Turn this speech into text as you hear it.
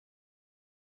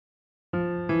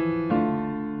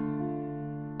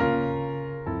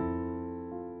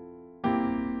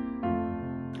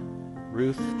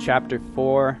Ruth chapter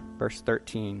 4, verse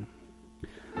 13.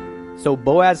 So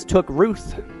Boaz took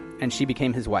Ruth, and she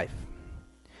became his wife.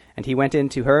 And he went in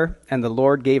to her, and the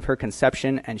Lord gave her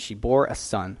conception, and she bore a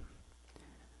son.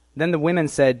 Then the women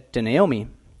said to Naomi,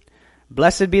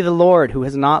 "Blessed be the Lord, who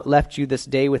has not left you this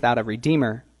day without a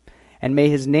redeemer, and may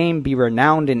his name be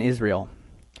renowned in Israel.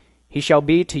 He shall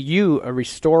be to you a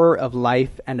restorer of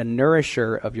life and a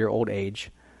nourisher of your old age.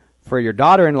 For your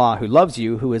daughter-in-law who loves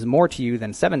you, who is more to you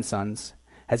than 7 sons,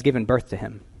 has given birth to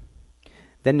him."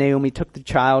 Then Naomi took the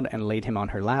child and laid him on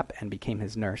her lap and became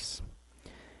his nurse.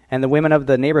 And the women of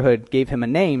the neighborhood gave him a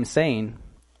name, saying,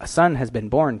 "A son has been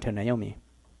born to Naomi."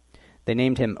 They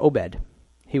named him Obed.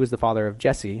 He was the father of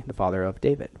Jesse, the father of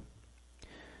David.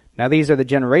 Now these are the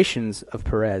generations of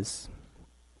Perez.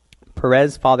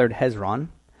 Perez fathered Hezron.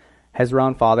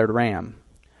 Hezron fathered Ram.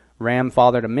 Ram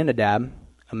fathered Amminadab.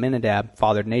 Amminadab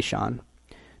fathered Nahshon.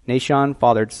 Nahshon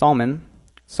fathered Salmon.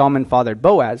 Salmon fathered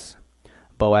Boaz.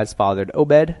 Boaz fathered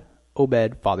Obed.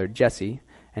 Obed fathered Jesse.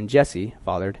 And Jesse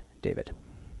fathered David.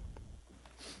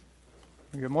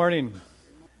 Good morning.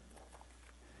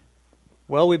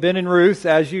 Well, we've been in Ruth,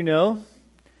 as you know.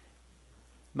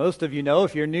 Most of you know.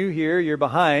 If you're new here, you're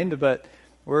behind, but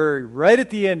we're right at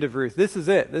the end of Ruth. This is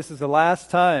it. This is the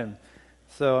last time.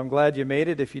 So I'm glad you made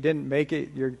it. If you didn't make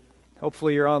it,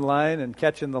 hopefully you're online and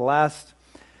catching the last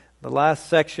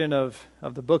section of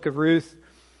the book of Ruth.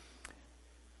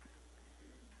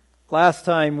 Last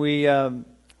time we kind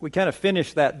of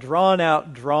finished that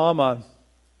drawn-out drama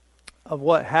of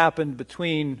what happened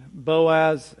between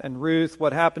Boaz and Ruth,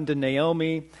 what happened to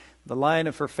Naomi, the line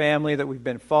of her family that we've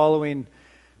been following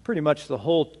pretty much the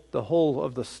whole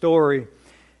of the story.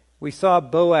 We saw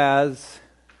Boaz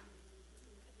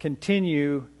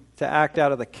continue to act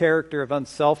out of the character of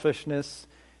unselfishness,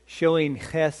 showing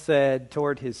chesed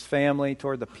toward his family,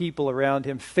 toward the people around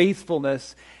him,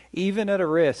 faithfulness, even at a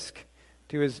risk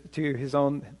to his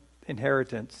own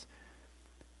inheritance.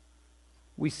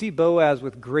 We see Boaz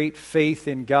with great faith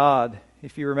in God.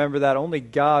 If you remember that, only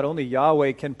God, only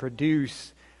Yahweh can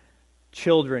produce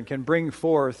children, can bring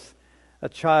forth a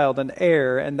child, an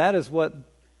heir, and that is what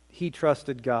he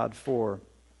trusted God for.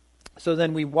 So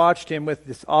then we watched him with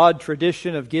this odd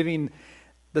tradition of giving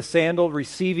the sandal,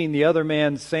 receiving the other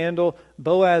man's sandal.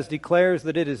 Boaz declares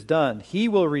that it is done. He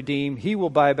will redeem, he will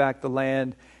buy back the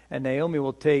land, and Naomi, and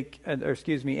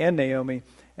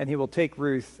he will take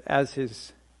Ruth as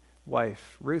his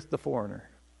wife, Ruth the foreigner.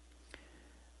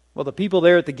 Well, the people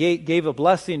there at the gate gave a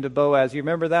blessing to Boaz. You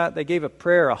remember that? They gave a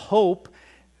prayer, a hope,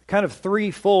 kind of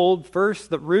threefold.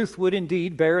 First, that Ruth would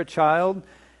indeed bear a child.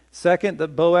 Second,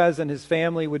 that Boaz and his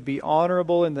family would be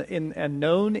honorable and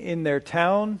known in their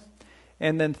town.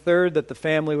 And then third, that the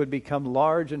family would become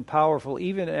large and powerful,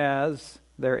 even as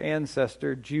their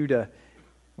ancestor Judah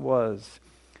was.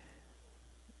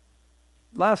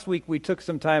 Last week we took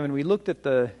some time and we looked at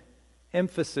the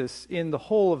emphasis in the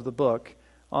whole of the book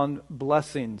on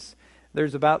blessings.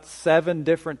 There's about 7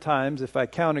 different times, if I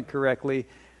counted correctly,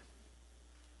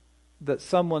 that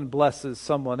someone blesses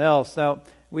someone else. Now,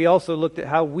 we also looked at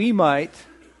how we might,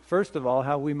 first of all,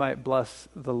 how we might bless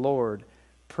the Lord,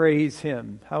 praise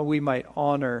Him, how we might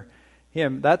honor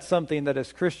Him. That's something that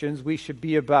as Christians we should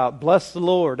be about. Bless the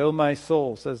Lord, O my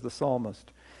soul, says the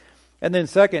psalmist. And then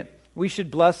second, we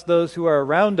should bless those who are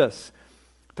around us,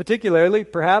 particularly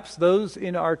perhaps those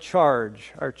in our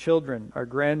charge, our children, our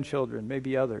grandchildren,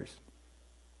 maybe others.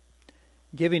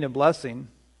 Giving a blessing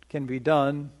can be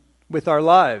done with our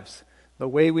lives, the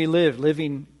way we live,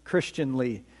 living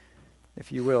Christianly,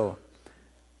 if you will.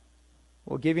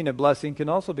 Well, giving a blessing can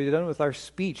also be done with our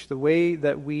speech. The way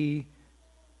that we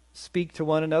speak to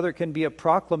one another can be a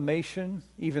proclamation,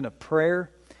 even a prayer.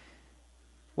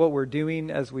 What we're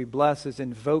doing as we bless is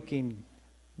invoking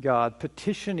God,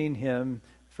 petitioning Him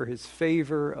for His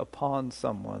favor upon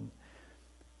someone.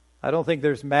 I don't think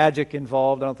there's magic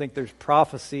involved. I don't think there's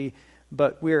prophecy.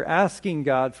 But we're asking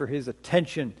God for His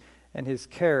attention and His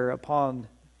care upon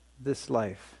this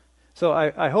life. So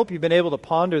I hope you've been able to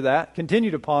ponder that,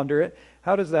 continue to ponder it.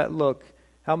 How does that look?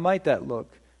 How might that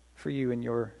look for you in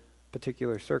your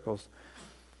particular circles?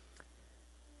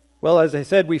 Well, as I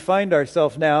said, we find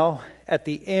ourselves now at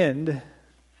the end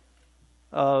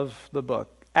of the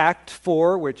book. Act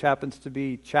 4, which happens to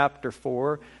be chapter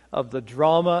 4 of the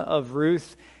drama of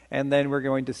Ruth. And then we're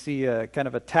going to see a kind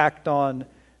of a tacked on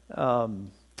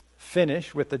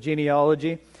finish with the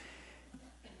genealogy.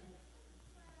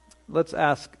 Let's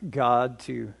ask God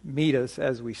to meet us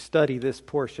as we study this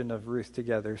portion of Ruth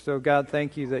together. So God,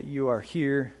 thank you that you are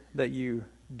here, that you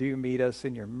do meet us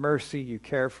in your mercy, you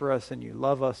care for us, and you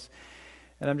love us.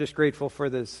 And I'm just grateful for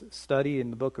this study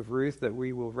in the book of Ruth that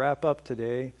we will wrap up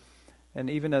today And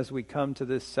even as we come to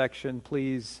this section,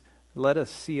 please let us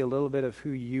see a little bit of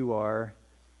who you are,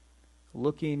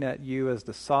 looking at you as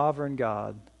the sovereign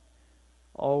God,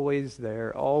 always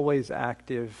there, always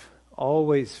active,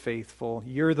 always faithful.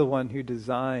 You're the one who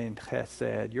designed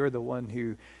chesed. You're the one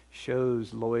who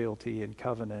shows loyalty and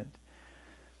covenant.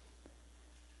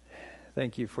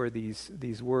 Thank you for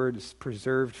these words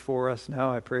preserved for us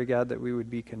now. I pray, God, that we would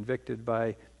be convicted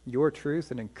by your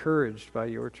truth and encouraged by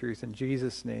your truth. In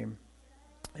Jesus' name,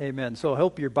 amen. So I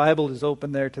hope your Bible is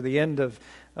open there to the end of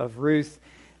Ruth.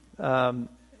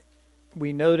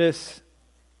 We notice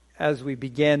as we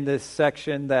began this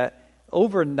section that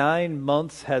over 9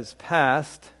 months has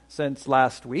passed since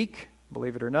last week,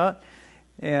 believe it or not.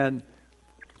 And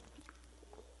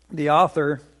the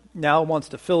author now wants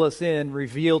to fill us in,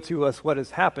 reveal to us what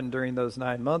has happened during those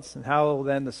 9 months and how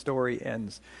then the story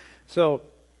ends. So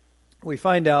we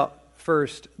find out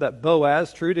first that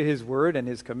Boaz, true to his word and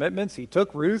his commitments, he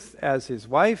took Ruth as his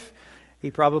wife.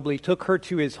 He probably took her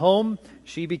to his home.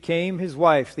 She became his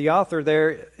wife. The author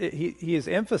there, he is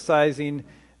emphasizing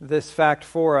this fact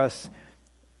for us.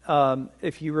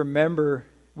 If you remember,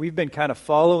 we've been kind of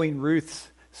following Ruth's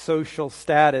social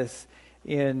status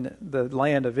in the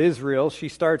land of Israel. She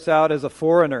starts out as a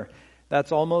foreigner.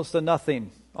 That's almost a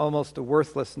nothing, almost a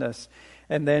worthlessness.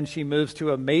 And then she moves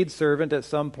to a maidservant at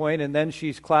some point, and then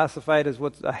she's classified as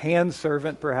what's a hand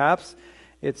servant, perhaps.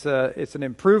 It's an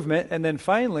improvement. And then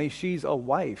finally, she's a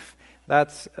wife.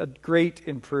 That's a great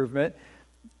improvement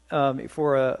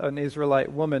for an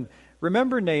Israelite woman.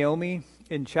 Remember Naomi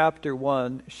in chapter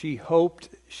 1?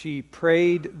 She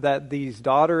prayed that these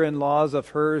daughter-in-laws of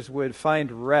hers would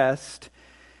find rest,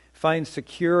 find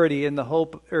security in the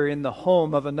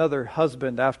home of another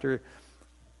husband after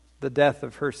the death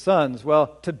of her sons.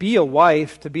 Well, to be a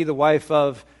wife, to be the wife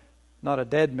of not a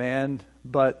dead man,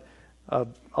 but a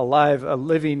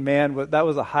living man, that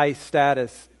was a high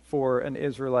status for an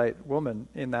Israelite woman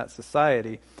in that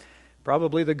society.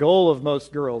 Probably the goal of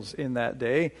most girls in that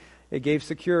day. It gave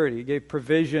security, it gave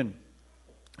provision,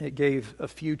 it gave a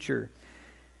future.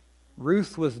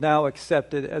 Ruth was now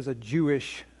accepted as a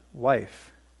Jewish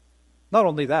wife. Not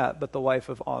only that, but the wife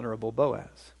of honorable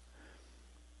Boaz.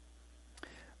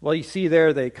 Well, you see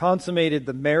there, they consummated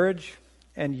the marriage,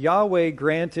 and Yahweh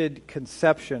granted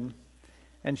conception,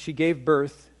 and she gave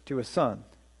birth to a son.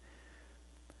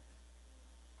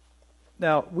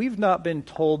 Now, we've not been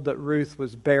told that Ruth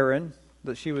was barren,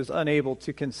 that she was unable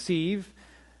to conceive.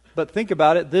 But think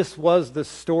about it, this was the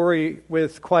story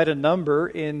with quite a number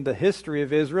in the history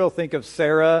of Israel. Think of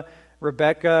Sarah,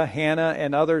 Rebecca, Hannah,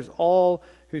 and others, all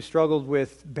who struggled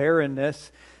with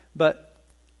barrenness. But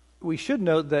we should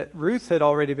note that Ruth had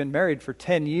already been married for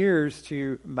 10 years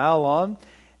to Mahlon,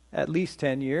 at least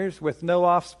 10 years, with no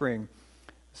offspring.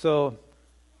 So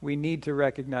we need to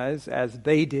recognize, as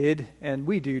they did, and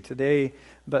we do today,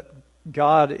 but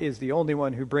God is the only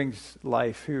one who brings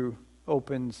life, who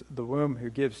opens the womb, who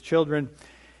gives children.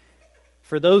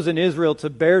 For those in Israel, to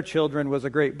bear children was a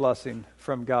great blessing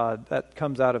from God. That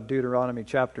comes out of Deuteronomy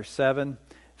chapter 7.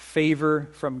 Favor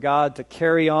from God to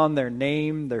carry on their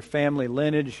name, their family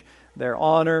lineage, their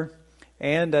honor,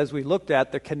 and as we looked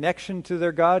at, their connection to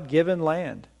their God-given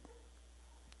land.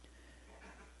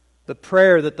 The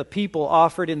prayer that the people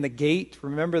offered in the gate,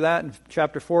 remember that in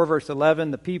chapter 4, verse 11,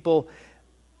 the people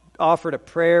offered a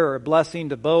prayer or a blessing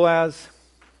to Boaz.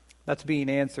 That's being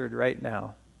answered right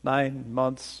now. 9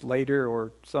 months later,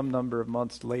 or some number of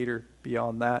months later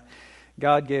beyond that,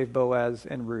 God gave Boaz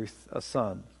and Ruth a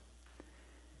son.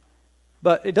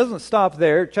 But it doesn't stop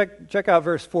there. Check out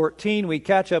verse 14. We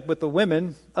catch up with the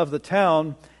women of the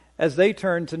town as they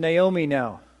turn to Naomi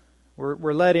now.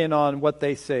 We're let in on what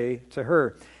they say to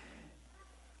her.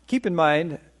 Keep in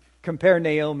mind, compare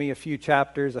Naomi a few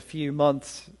chapters, a few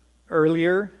months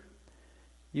earlier.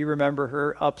 You remember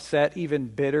her upset, even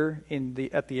bitter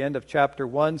at the end of chapter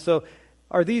 1. So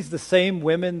are these the same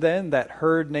women then that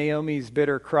heard Naomi's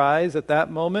bitter cries at that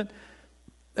moment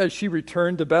as she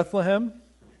returned to Bethlehem?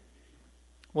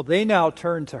 Well, they now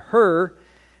turn to her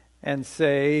and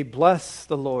say, "Bless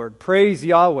the Lord, praise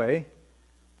Yahweh."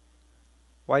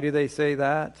 Why do they say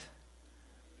that?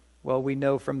 Well, we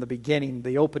know from the beginning,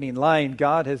 the opening line,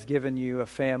 God has given you a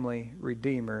family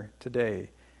redeemer today.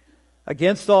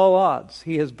 Against all odds,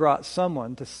 He has brought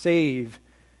someone to save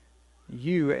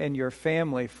you and your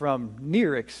family from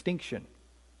near extinction.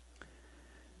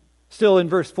 Still in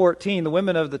verse 14, the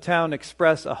women of the town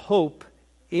express a hope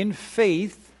in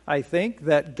faith, I think,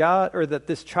 that God, or that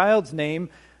this child's name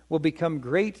will become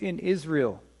great in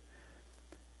Israel.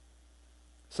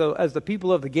 So as the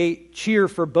people of the gate cheer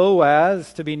for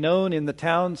Boaz to be known in the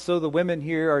town, so the women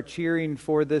here are cheering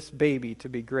for this baby to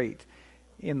be great.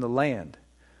 in the land.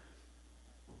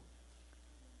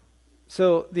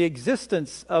 So the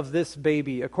existence of this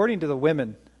baby, according to the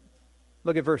women,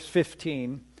 look at verse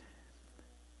 15.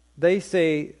 They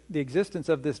say the existence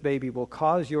of this baby will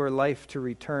cause your life to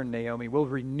return, Naomi, will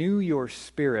renew your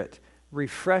spirit,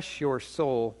 refresh your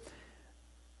soul,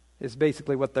 is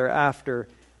basically what they're after.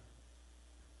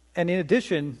 And in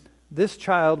addition, this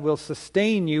child will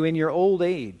sustain you in your old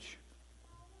age.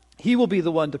 He will be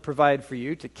the one to provide for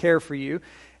you, to care for you,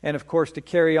 and of course to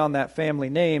carry on that family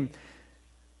name.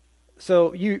 So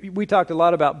we talked a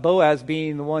lot about Boaz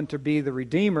being the one to be the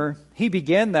redeemer. He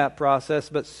began that process,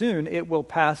 but soon it will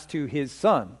pass to his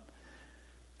son.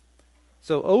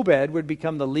 So Obed would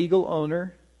become the legal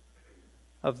owner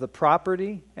of the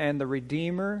property and the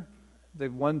redeemer, the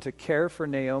one to care for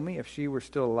Naomi if she were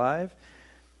still alive.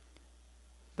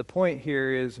 The point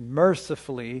here is,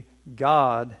 mercifully,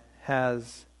 God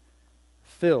has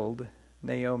filled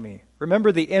Naomi.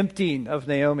 Remember the emptying of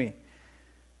Naomi.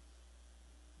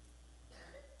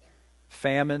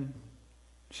 Famine.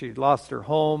 She lost her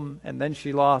home, and then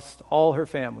she lost all her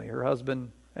family, her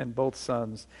husband and both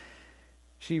sons.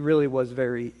 She really was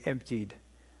very emptied.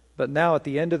 But now at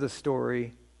the end of the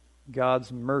story,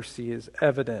 God's mercy is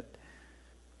evident.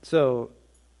 So,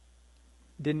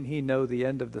 didn't he know the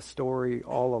end of the story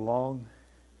all along?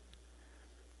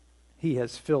 He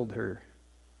has filled her.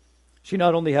 She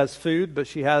not only has food, but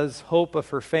she has hope of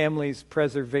her family's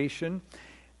preservation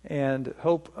and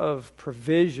hope of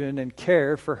provision and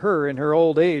care for her in her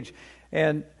old age.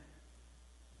 And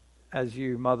as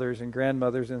you mothers and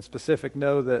grandmothers in specific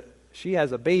know, that she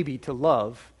has a baby to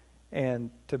love and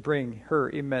to bring her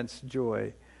immense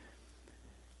joy.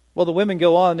 Well, the women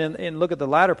go on and look at the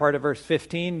latter part of verse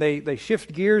 15. They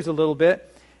shift gears a little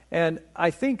bit. And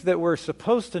I think that we're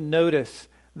supposed to notice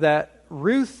that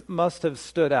Ruth must have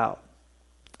stood out.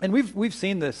 And we've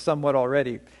seen this somewhat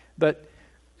already. But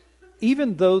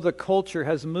even though the culture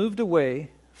has moved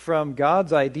away from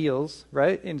God's ideals,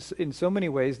 right, in so many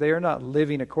ways, they are not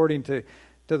living according to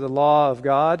the law of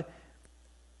God.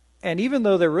 And even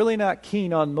though they're really not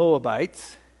keen on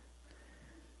Moabites,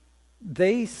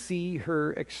 they see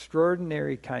her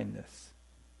extraordinary kindness,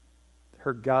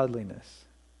 her godliness,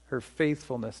 her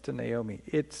faithfulness to Naomi.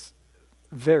 It's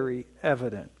very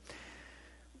evident.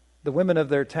 The women of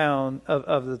their town,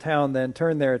 of the town, then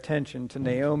turn their attention to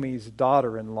Naomi's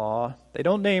daughter-in-law. They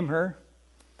don't name her,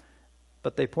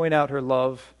 but they point out her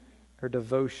love, her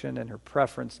devotion, and her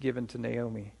preference given to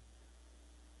Naomi.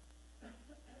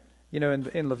 You know,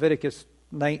 in Leviticus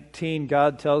 19,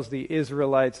 God tells the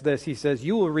Israelites this. He says,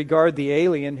 "You will regard the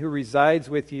alien who resides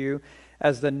with you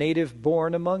as the native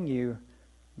born among you.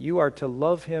 You are to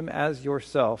love him as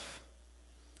yourself."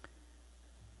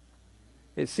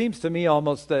 It seems to me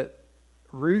almost that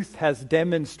Ruth has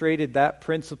demonstrated that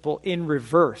principle in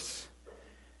reverse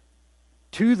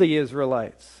to the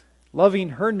Israelites,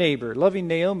 loving her neighbor, loving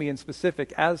Naomi in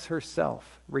specific as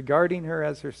herself, regarding her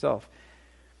as herself.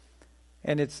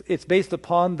 And it's based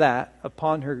upon that,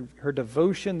 upon her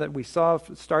devotion that we saw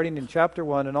starting in chapter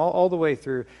 1 and all the way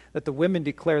through, that the women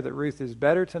declare that Ruth is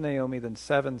better to Naomi than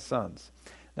 7 sons.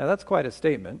 Now that's quite a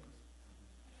statement.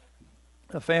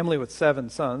 A family with 7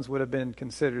 sons would have been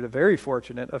considered a very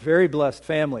fortunate, a very blessed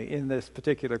family in this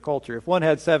particular culture. If one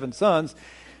had 7 sons,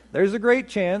 there's a great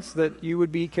chance that you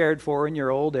would be cared for in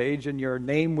your old age and your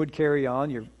name would carry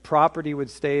on, your property would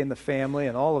stay in the family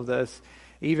and all of this,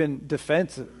 even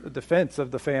defense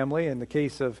of the family in the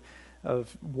case of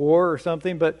war or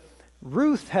something. But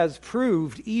Ruth has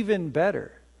proved even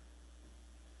better.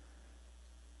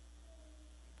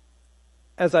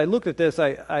 As I looked at this,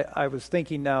 I was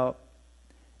thinking now,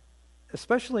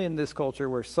 especially in this culture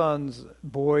where sons,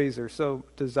 boys are so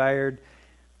desired,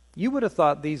 you would have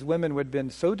thought these women would have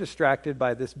been so distracted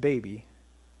by this baby,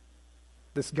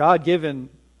 this God-given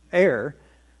heir,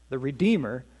 the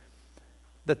Redeemer,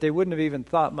 that they wouldn't have even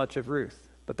thought much of Ruth.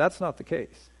 But that's not the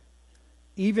case.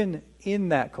 Even in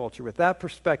that culture, with that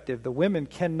perspective, the women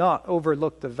cannot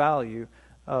overlook the value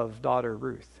of daughter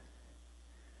Ruth.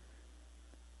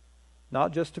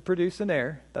 Not just to produce an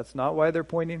heir, that's not why they're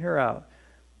pointing her out,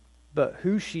 but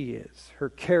who she is, her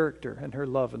character, and her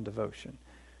love and devotion.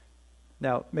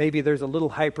 Now, maybe there's a little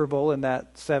hyperbole in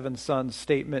that 7 sons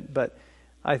statement, but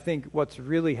I think what's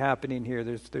really happening here,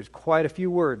 there's quite a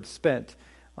few words spent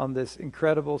on this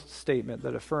incredible statement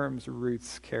that affirms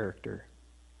Ruth's character.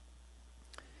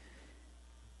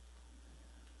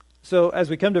 So as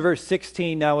we come to verse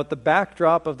 16 now, with the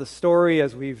backdrop of the story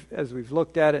as we've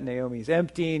looked at it, Naomi's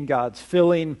emptying, God's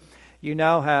filling, you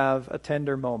now have a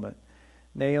tender moment.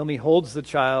 Naomi holds the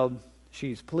child.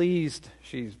 She's pleased.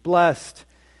 She's blessed.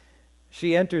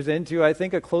 she enters into, I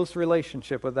think, a close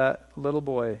relationship with that little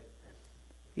boy.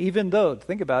 Even though,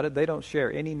 think about it, they don't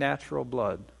share any natural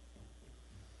blood.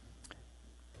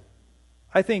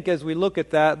 I think as we look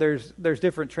at that, there's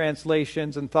different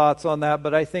translations and thoughts on that,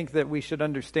 but I think that we should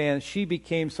understand she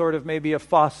became sort of maybe a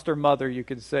foster mother, you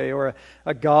could say, or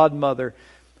a godmother.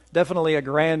 Definitely a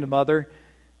grandmother.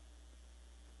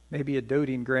 Maybe a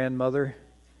doting grandmother.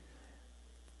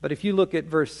 But if you look at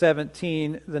verse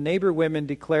 17, the neighbor women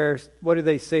declare, what do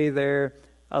they say there?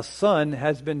 A son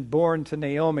has been born to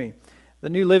Naomi. The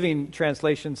New Living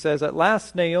Translation says, at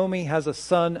last Naomi has a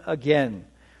son again.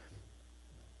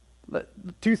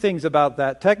 Two things about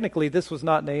that. Technically, this was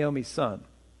not Naomi's son.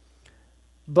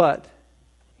 But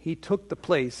he took the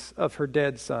place of her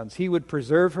dead sons. He would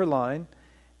preserve her line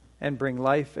and bring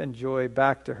life and joy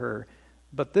back to her.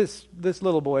 But this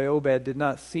little boy, Obed, did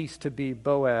not cease to be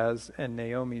Boaz and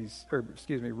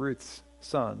Ruth's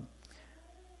son.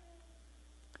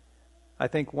 I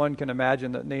think one can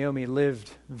imagine that Naomi lived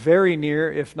very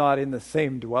near, if not in the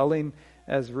same dwelling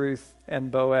as Ruth and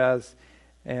Boaz,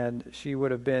 and she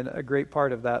would have been a great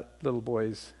part of that little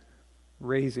boy's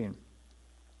raising.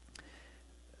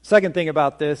 Second thing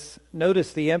about this,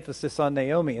 notice the emphasis on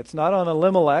Naomi. It's not on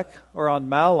Elimelech or on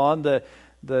Mahlon,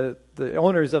 the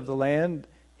owners of the land,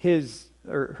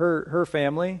 her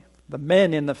family, the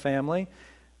men in the family.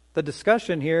 The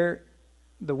discussion here,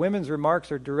 the women's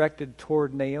remarks are directed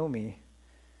toward Naomi.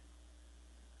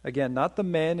 Again, not the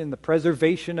men in the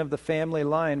preservation of the family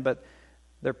line, but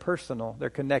they're personal.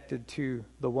 They're connected to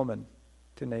the woman,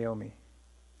 to Naomi.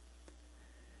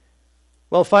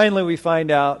 Well, finally we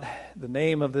find out the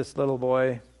name of this little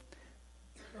boy,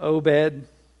 Obed.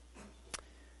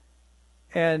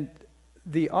 And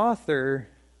the author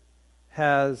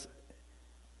has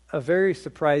a very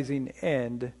surprising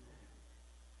end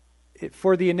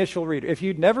for the initial reader. If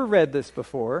you'd never read this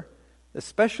before,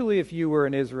 especially if you were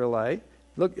an Israelite,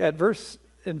 look at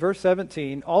in verse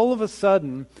 17, all of a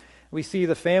sudden we see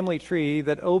the family tree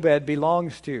that Obed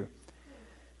belongs to.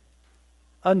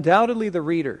 Undoubtedly the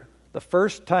reader, the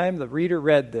first time the reader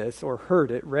read this or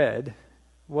heard it read,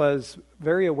 was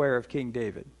very aware of King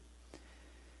David.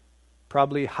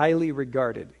 Probably highly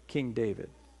regarded King David.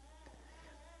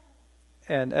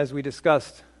 And as we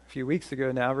discussed a few weeks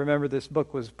ago now, remember this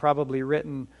book was probably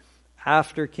written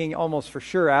almost for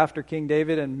sure after King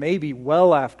David, and maybe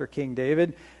well after King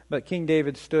David, but King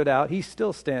David stood out. He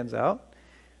still stands out.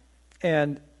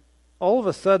 And all of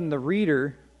a sudden the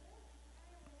reader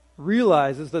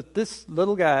realizes that this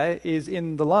little guy is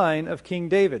in the line of King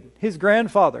David, his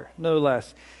grandfather, no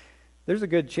less. There's a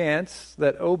good chance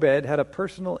that Obed had a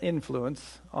personal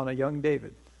influence on a young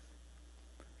David.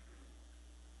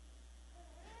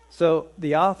 So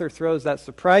the author throws that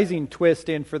surprising twist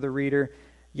in for the reader.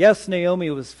 Yes, Naomi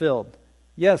was filled.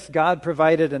 Yes, God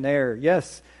provided an heir.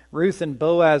 Yes, Ruth and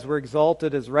Boaz were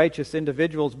exalted as righteous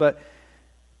individuals, but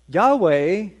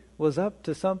Yahweh was up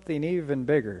to something even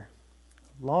bigger,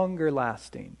 longer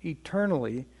lasting,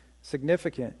 eternally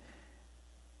significant.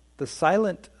 The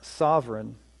silent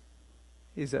sovereign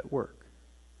is at work.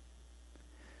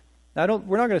 Now,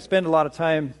 we're not going to spend a lot of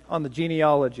time on the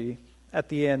genealogy at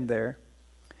the end there,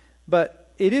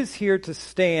 but it is here to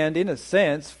stand, in a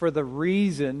sense, for the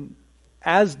reason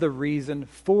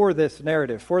for this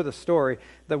narrative, for the story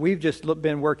that we've just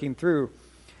been working through.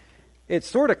 It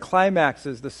sort of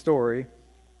climaxes the story.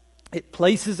 It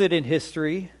places it in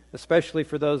history, especially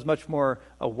for those much more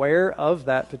aware of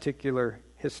that particular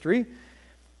history.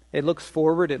 It looks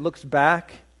forward, it looks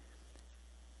back.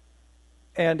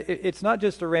 And it's not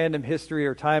just a random history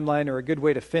or timeline or a good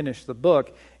way to finish the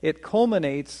book. It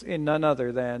culminates in none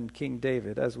other than King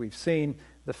David, as we've seen,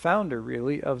 the founder,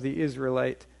 really, of the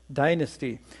Israelite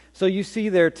dynasty. So you see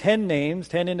there 10 names,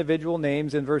 10 individual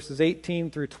names in verses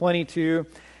 18 through 22.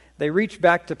 They reach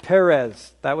back to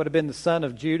Perez. That would have been the son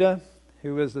of Judah,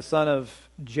 who was the son of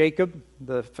Jacob,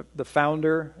 the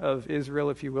founder of Israel,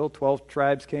 if you will. 12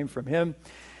 tribes came from him.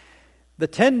 The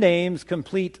 10 names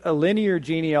complete a linear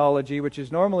genealogy, which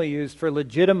is normally used for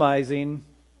legitimizing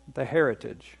the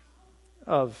heritage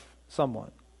of someone.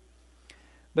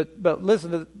 But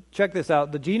listen, check this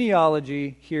out. The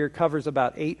genealogy here covers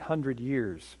about 800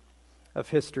 years of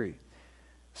history.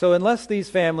 So unless these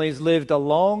families lived a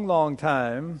long, long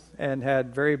time and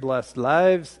had very blessed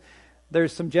lives,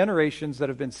 there's some generations that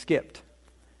have been skipped.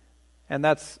 And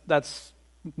that's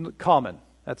common.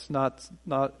 That's not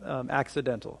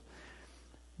accidental.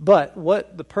 But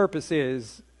what the purpose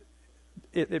is,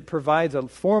 it provides a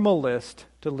formal list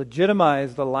to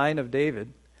legitimize the line of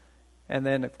David, and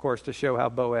then, of course, to show how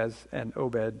Boaz and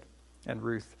Obed and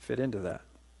Ruth fit into that.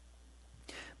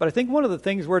 But I think one of the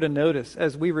things we're to notice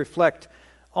as we reflect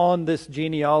on this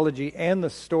genealogy and the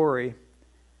story,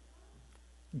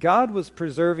 God was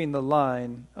preserving the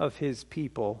line of his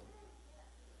people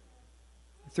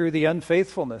through the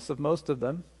unfaithfulness of most of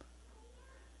them.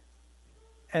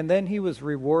 And then he was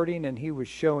rewarding and he was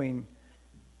showing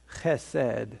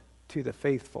chesed to the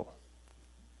faithful,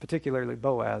 particularly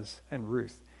Boaz and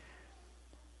Ruth.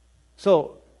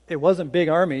 So it wasn't big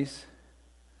armies.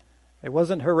 It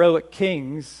wasn't heroic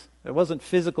kings. It wasn't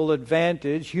physical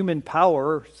advantage, human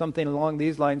power, something along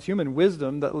these lines, human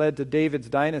wisdom that led to David's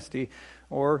dynasty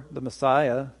or the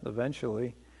Messiah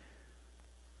eventually.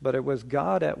 But it was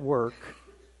God at work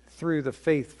through the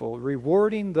faithful,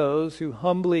 rewarding those who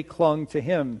humbly clung to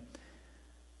him.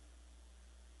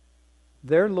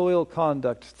 Their loyal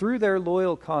conduct, through their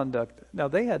loyal conduct, now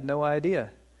they had no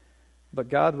idea, but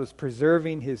God was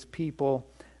preserving his people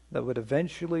that would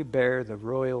eventually bear the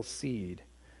royal seed.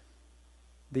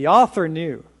 The author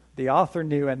knew,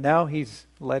 and now he's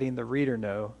letting the reader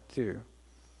know too.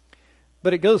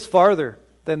 But it goes farther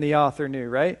than the author knew,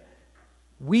 right?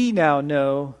 We now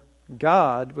know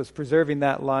God was preserving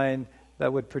that line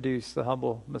that would produce the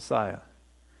humble Messiah.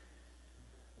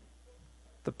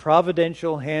 The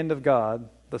providential hand of God,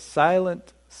 the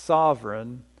silent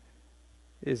sovereign,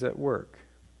 is at work.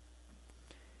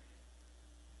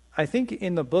 I think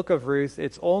in the book of Ruth,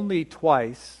 it's only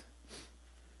twice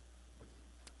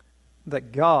that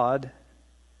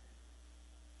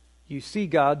you see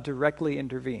God directly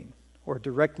intervene or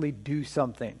directly do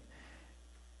something.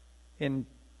 In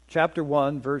chapter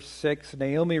 1, verse 6,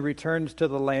 Naomi returns to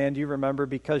the land, you remember,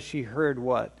 because she heard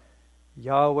what?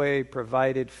 Yahweh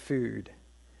provided food.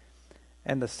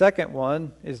 And the second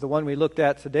one is the one we looked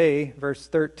at today, verse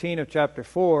 13 of chapter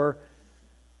 4.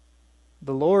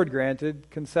 The Lord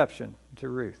granted conception to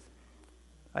Ruth.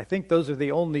 I think those are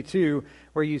the only two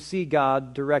where you see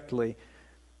God directly.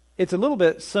 It's a little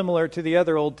bit similar to the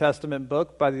other Old Testament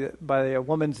book by a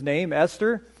woman's name,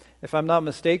 Esther. If I'm not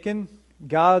mistaken,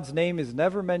 God's name is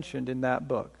never mentioned in that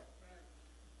book.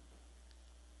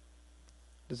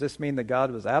 Does this mean that God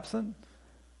was absent?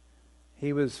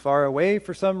 He was far away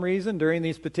for some reason during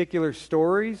these particular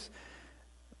stories.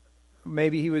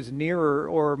 Maybe he was nearer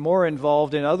or more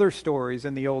involved in other stories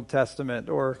in the Old Testament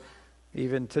or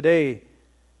even today.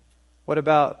 What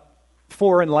about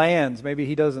foreign lands?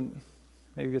 Maybe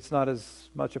it's not as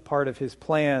much a part of his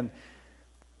plan.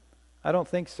 I don't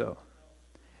think so.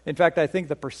 In fact, I think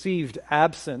the perceived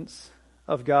absence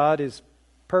of God is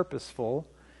purposeful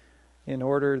in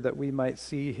order that we might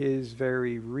see his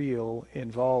very real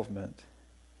involvement.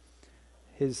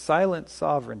 His silent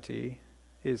sovereignty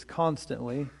is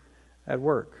constantly at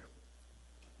work.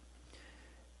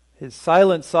 His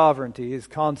silent sovereignty is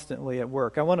constantly at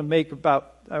work. I want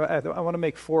to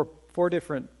make four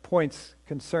different points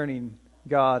concerning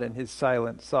God and his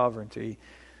silent sovereignty.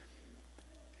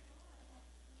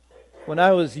 When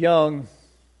I was young,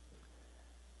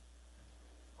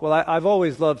 I've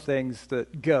always loved things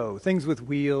that go, things with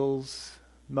wheels,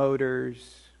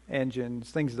 motors,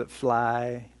 engines, things that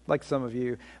fly, like some of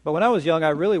you. But when I was young, I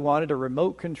really wanted a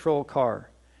remote control car.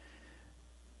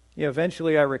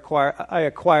 Eventually I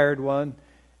acquired one.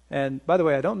 And by the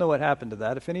way, I don't know what happened to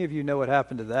that. If any of you know what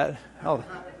happened to that,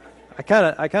 I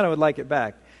kind of would like it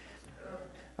back.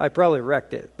 I probably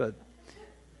wrecked it, but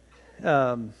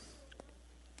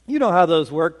you know how those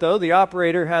work, though. The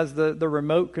operator has the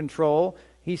remote control.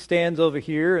 He stands over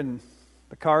here, and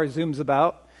the car zooms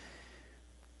about.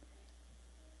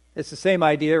 It's the same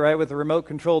idea, right, with a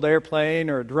remote-controlled airplane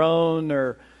or a drone,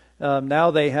 or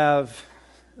now they have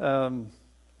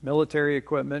military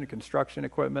equipment, construction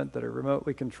equipment that are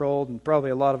remotely controlled, and probably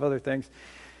a lot of other things.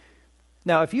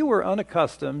 Now, if you were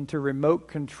unaccustomed to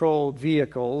remote-controlled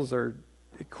vehicles or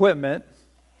equipment,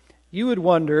 you would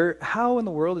wonder, how in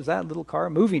the world is that little car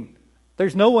moving?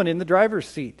 There's no one in the driver's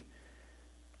seat.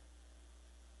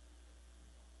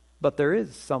 But there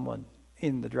is someone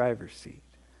in the driver's seat.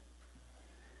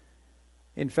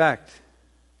 In fact,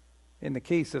 in the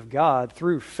case of God,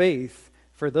 through faith,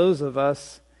 for those of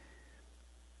us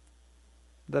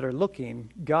that are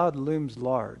looking, God looms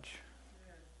large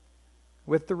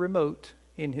with the remote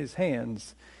in his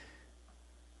hands,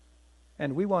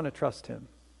 and we want to trust him.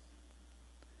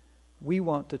 We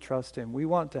want to trust him. We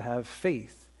want to have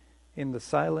faith in the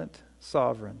silent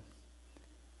sovereign.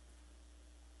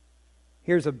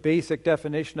 Here's a basic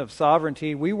definition of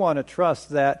sovereignty. We want to trust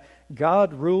that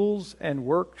God rules and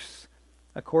works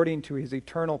according to his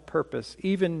eternal purpose,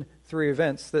 even through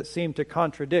events that seem to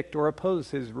contradict or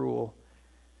oppose his rule.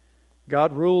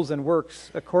 God rules and works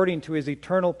according to his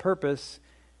eternal purpose,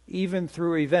 even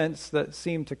through events that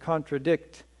seem to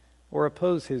contradict or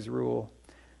oppose his rule.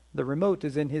 The remote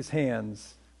is in his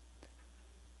hands,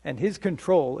 and his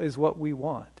control is what we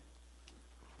want.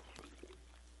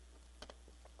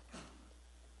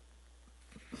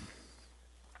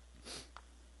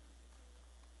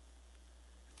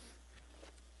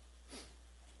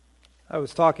 I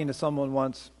was talking to someone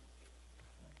once,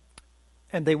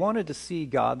 and they wanted to see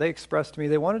God. They expressed to me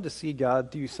they wanted to see God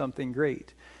do something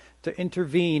great, to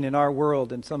intervene in our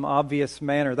world in some obvious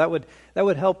manner. That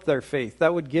would help their faith.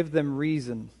 That would give them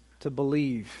reason to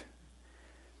believe.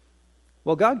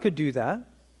 Well, God could do that,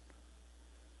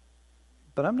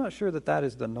 but I'm not sure that that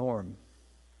is the norm.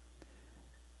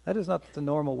 That is not the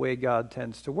normal way God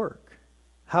tends to work.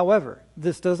 However,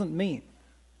 this doesn't mean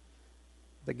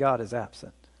that God is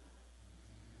absent,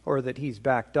 or that he's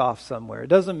backed off somewhere. It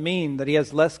doesn't mean that he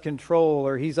has less control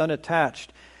or he's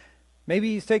unattached.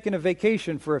 Maybe he's taken a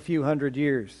vacation for a few hundred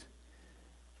years.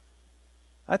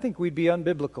 I think we'd be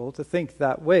unbiblical to think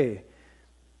that way.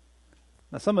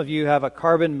 Now, some of you have a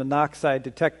carbon monoxide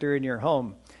detector in your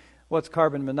home. What's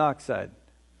carbon monoxide?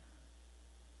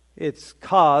 It's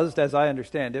caused, as I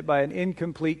understand it, by an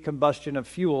incomplete combustion of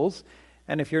fuels.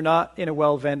 And if you're not in a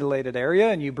well-ventilated area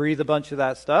and you breathe a bunch of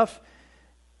that stuff,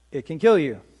 it can kill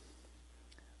you.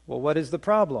 Well, what is the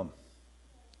problem?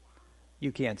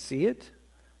 You can't see it.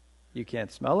 You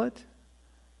can't smell it.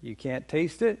 You can't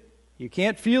taste it. You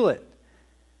can't feel it.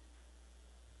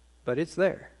 But it's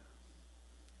there.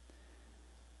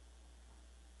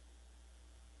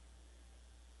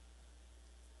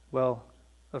 Well,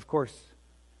 of course,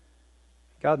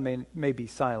 God may be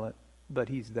silent, but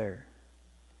he's there.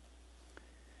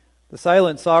 The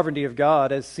silent sovereignty of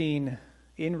God as seen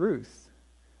in Ruth.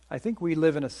 I think we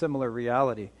live in a similar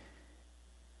reality.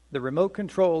 The remote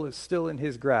control is still in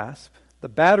his grasp. The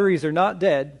batteries are not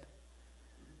dead.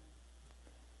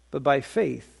 But by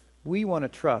faith, we want to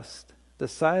trust the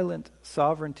silent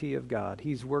sovereignty of God.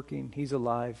 He's working, he's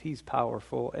alive, he's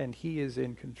powerful, and he is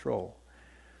in control.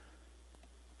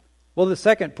 Well, the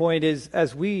second point is,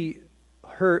 as we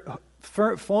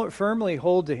firmly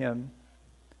hold to him,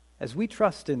 as we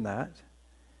trust in that,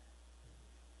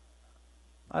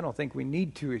 I don't think we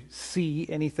need to see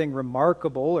anything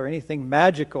remarkable or anything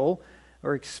magical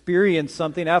or experience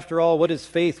something. After all, what is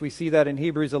faith? We see that in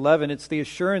Hebrews 11. It's the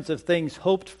assurance of things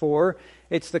hoped for.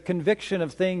 It's the conviction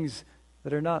of things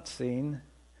that are not seen.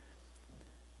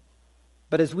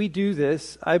 But as we do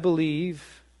this, I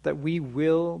believe that we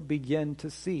will begin to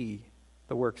see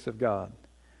the works of God.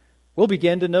 We'll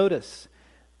begin to notice.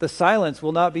 The silence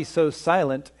will not be so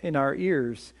silent in our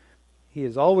ears. He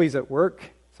is always at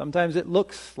work. Sometimes it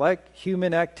looks like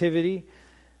human activity,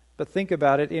 but think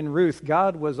about it. In Ruth,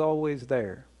 God was always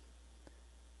there.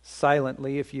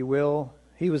 Silently, if you will.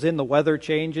 He was in the weather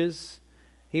changes.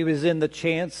 He was in the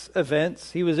chance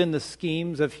events. He was in the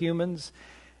schemes of humans.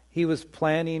 He was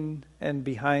planning and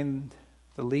behind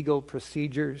the legal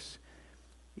procedures.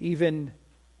 He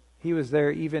was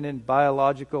there even in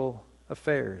biological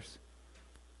affairs.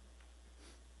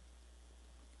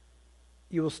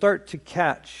 You will start to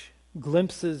catch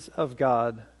glimpses of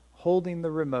God holding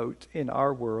the remote in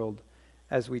our world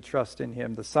as we trust in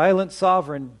him. The silent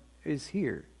sovereign is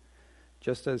here,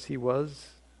 just as he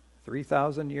was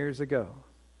 3,000 years ago.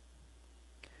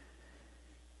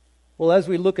 Well, as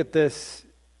we look at this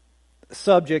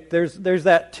subject, there's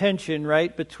that tension,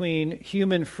 right, between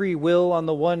human free will on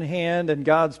the one hand and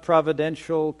God's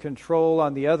providential control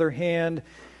on the other hand.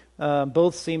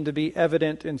 Both seem to be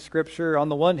evident in Scripture. On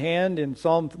the one hand, in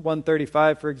Psalm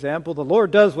 135, for example, the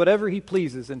Lord does whatever he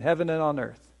pleases in heaven and on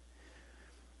earth.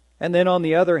 And then on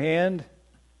the other hand,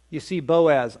 you see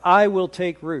Boaz. I will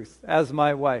take Ruth as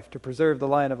my wife to preserve the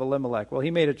line of Elimelech. Well,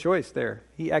 he made a choice there.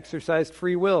 He exercised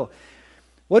free will.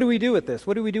 What do we do with this?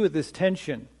 What do we do with this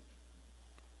tension?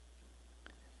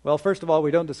 Well, first of all,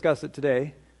 we don't discuss it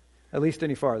today, at least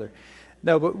any farther.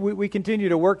 No, but we continue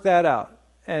to work that out.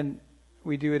 And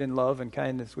we do it in love and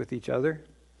kindness with each other.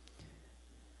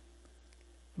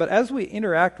 But as we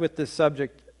interact with this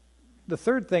subject, the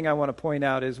third thing I want to point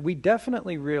out is we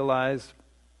definitely realize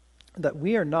that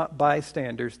we are not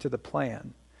bystanders to the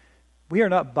plan. We are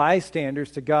not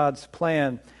bystanders to God's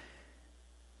plan.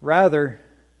 Rather,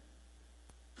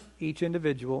 each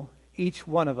individual, each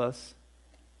one of us,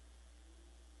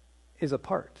 is a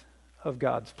part of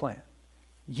God's plan.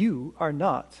 You are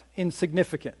not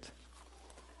insignificant.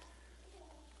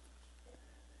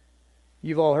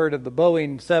 You've all heard of the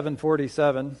Boeing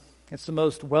 747. It's the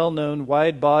most well-known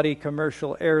wide-body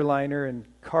commercial airliner and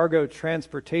cargo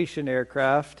transportation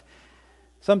aircraft,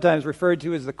 sometimes referred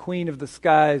to as the Queen of the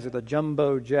Skies or the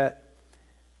Jumbo Jet.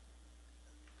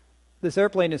 This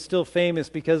airplane is still famous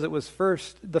because it was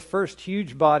the first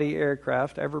huge body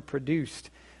aircraft ever produced.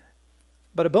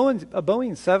 But a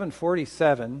Boeing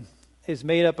 747 is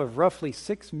made up of roughly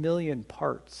 6 million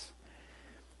parts.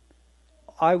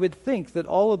 I would think that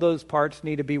all of those parts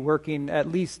need to be working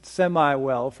at least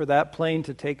semi-well for that plane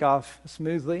to take off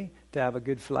smoothly, to have a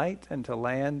good flight, and to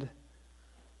land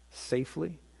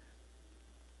safely.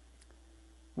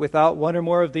 Without one or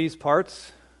more of these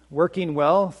parts working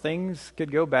well, things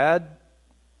could go bad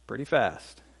pretty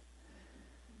fast.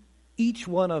 Each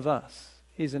one of us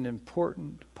is an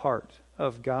important part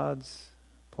of God's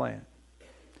plan.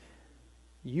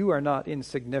 You are not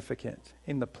insignificant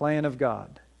in the plan of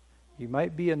God. You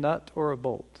might be a nut or a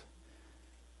bolt,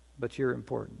 but you're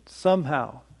important.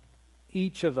 Somehow,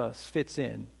 each of us fits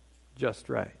in just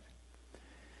right.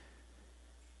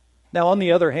 Now, on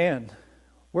the other hand,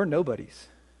 we're nobodies.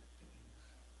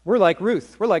 We're like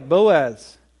Ruth. We're like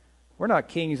Boaz. We're not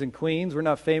kings and queens. We're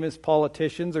not famous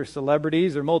politicians or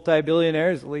celebrities or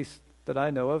multi-billionaires, at least that I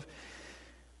know of.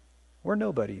 We're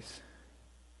nobodies.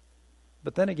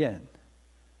 But then again,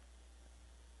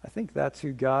 I think that's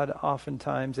who God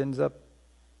oftentimes ends up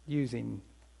using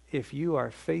if you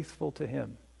are faithful to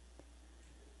Him.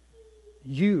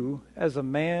 You, as a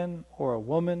man or a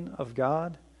woman of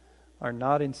God, are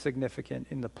not insignificant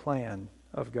in the plan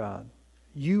of God.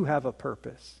 You have a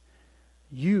purpose.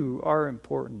 You are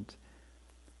important.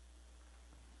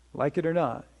 Like it or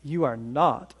not, you are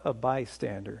not a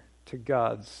bystander to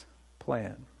God's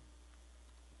plan.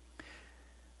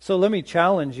 So let me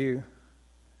challenge you.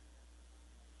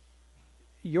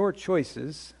 Your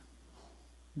choices,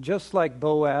 just like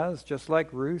Boaz, just like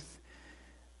Ruth,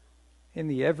 in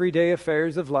the everyday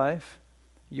affairs of life,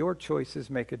 your choices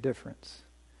make a difference.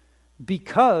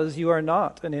 Because you are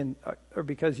not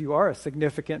because you are a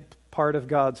significant part of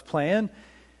God's plan,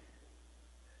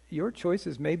 your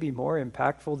choices may be more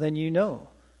impactful than you know.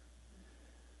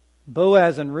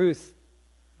 Boaz and Ruth,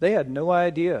 they had no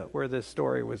idea where this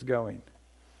story was going.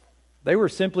 They were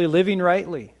simply living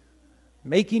rightly,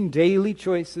 making daily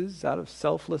choices out of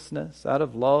selflessness, out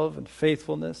of love and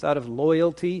faithfulness, out of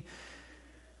loyalty.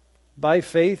 By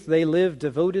faith, they lived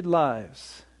devoted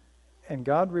lives, and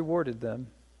God rewarded them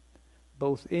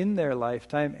both in their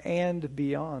lifetime and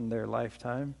beyond their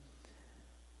lifetime.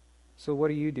 So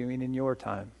what are you doing in your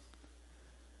time?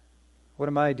 What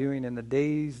am I doing in the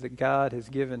days that God has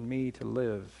given me to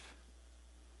live?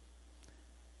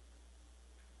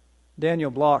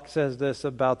 Daniel Block says this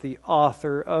about the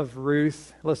author of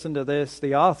Ruth. Listen to this.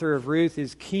 The author of Ruth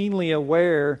is keenly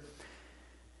aware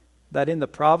that in the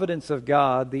providence of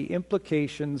God, the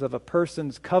implications of a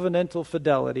person's covenantal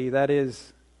fidelity, that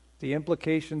is, the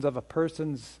implications of a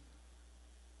person's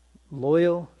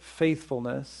loyal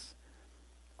faithfulness,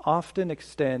 often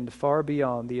extend far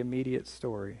beyond the immediate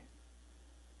story.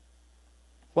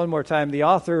 One more time, the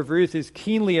author of Ruth is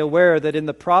keenly aware that in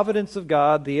the providence of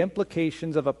God, the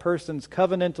implications of a person's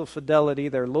covenantal fidelity,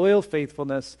 their loyal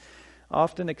faithfulness,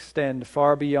 often extend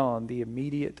far beyond the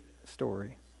immediate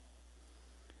story.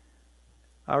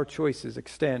 Our choices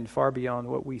extend far beyond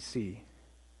what we see.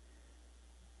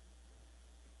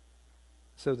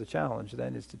 So the challenge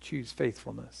then is to choose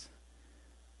faithfulness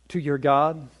to your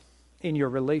God in your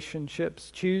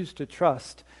relationships. Choose to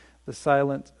trust the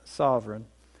silent sovereign.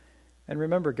 And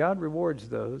remember, God rewards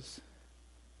those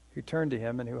who turn to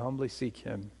Him and who humbly seek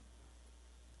Him.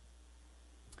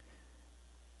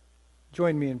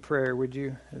 Join me in prayer, would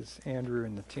you, as Andrew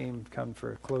and the team come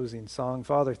for a closing song.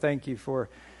 Father, thank you for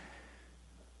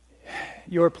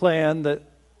your plan that,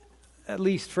 at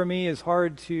least for me, is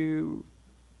hard to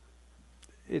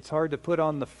put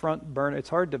on the front burner. It's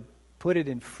hard to put it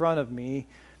in front of me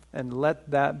and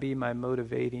let that be my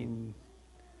motivating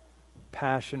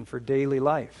passion for daily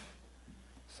life.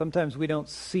 Sometimes we don't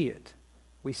see it.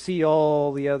 We see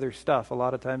all the other stuff, a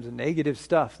lot of times the negative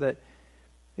stuff, that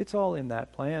it's all in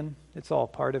that plan. It's all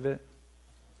part of it.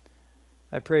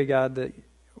 I pray, God, that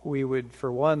we would, for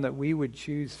one, that we would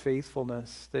choose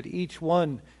faithfulness, that each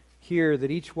one here,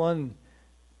 that each one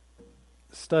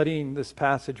studying this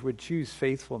passage would choose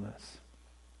faithfulness.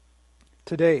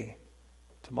 Today,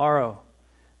 tomorrow,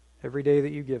 every day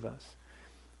that you give us.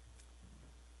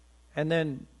 And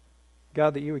then,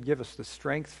 God, that you would give us the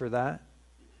strength for that,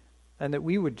 and that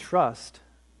we would trust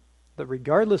that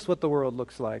regardless what the world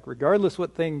looks like, regardless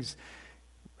what things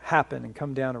happen and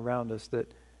come down around us, that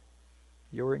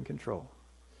you're in control.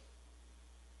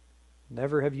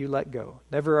 Never have you let go.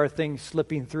 Never are things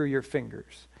slipping through your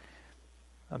fingers.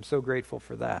 I'm so grateful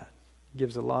for that. It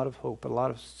gives a lot of hope, a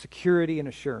lot of security and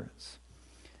assurance.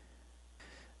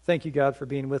 Thank you, God, for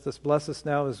being with us. Bless us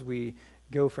now as we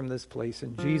go from this place.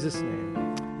 In Jesus'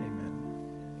 name.